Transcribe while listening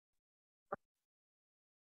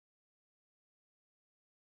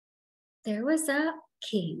there was a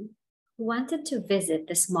king who wanted to visit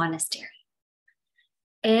this monastery.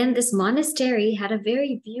 And this monastery had a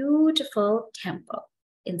very beautiful temple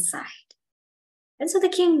inside. And so the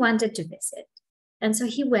king wanted to visit. And so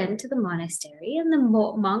he went to the monastery, and the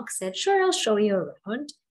monk said, sure, I'll show you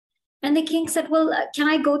around. And the king said, well, can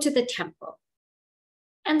I go to the temple?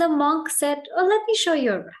 And the monk said, oh, let me show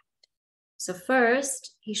you around. So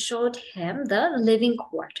first, he showed him the living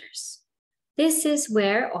quarters. This is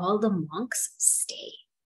where all the monks stay.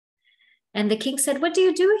 And the king said, what do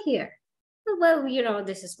you do here? Well,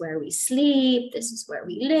 this is where we sleep, this is where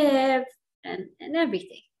we live, and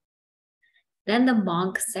everything. Then the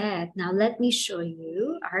monk said, now let me show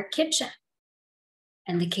you our kitchen.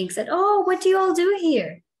 And the king said, oh, what do you all do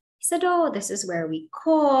here? He said, oh, this is where we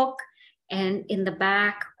cook. And in the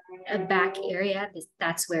back area,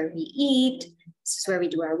 that's where we eat. This is where we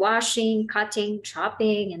do our washing, cutting,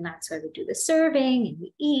 chopping, and that's where we do the serving and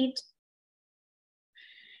we eat.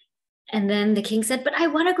 And then the king said, but I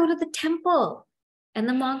want to go to the temple. And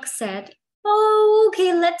the monk said, oh,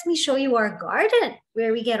 okay, let me show you our garden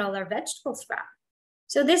where we get all our vegetables from.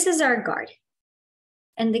 So this is our garden.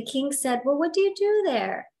 And the king said, well, what do you do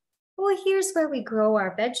there? Well, here's where we grow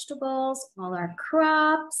our vegetables, all our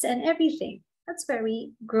crops and everything. That's where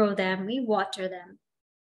we grow them, we water them.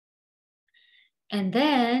 And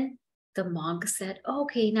then the monk said,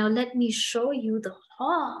 okay, now let me show you the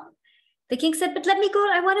hall. The king said, but let me go,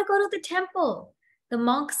 I want to go to the temple. The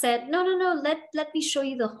monk said, no, let me show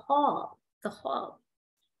you the hall.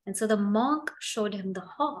 And so the monk showed him the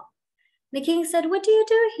hall. The king said, what do you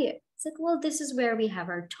do here? He said, well, this is where we have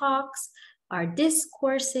our talks, our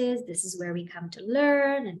discourses. This is where we come to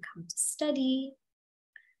learn and come to study.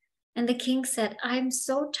 And the king said, I'm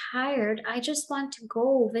so tired. I just want to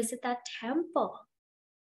go visit that temple.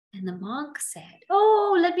 And the monk said,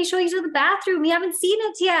 oh, let me show you to the bathroom. You haven't seen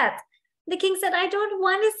it yet. The king said, I don't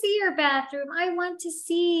want to see your bathroom. I want to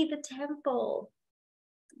see the temple.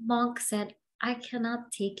 The monk said, I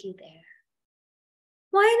cannot take you there.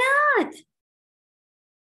 Why not?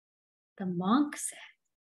 The monk said,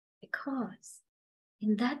 because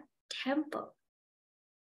in that temple,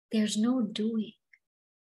 there's no doing.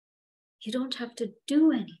 You don't have to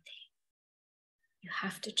do anything. You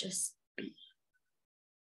have to just be.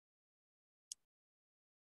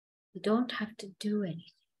 You don't have to do anything.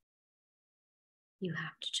 You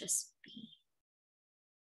have to just be.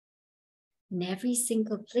 In every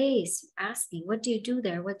single place, you ask me, what do you do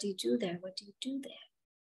there? What do you do there? What do you do there?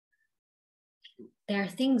 There are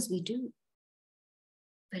things we do.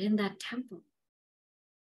 But in that temple,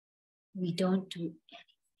 we don't do anything.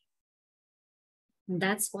 And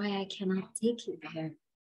that's why I cannot take you there.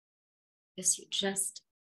 Because you just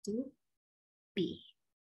do be.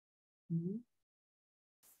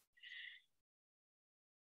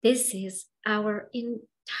 This is our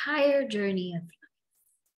entire journey of life.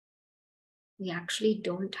 We actually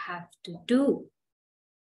don't have to do.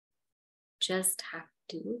 Just have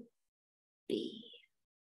to be.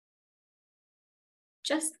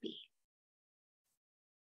 Just be.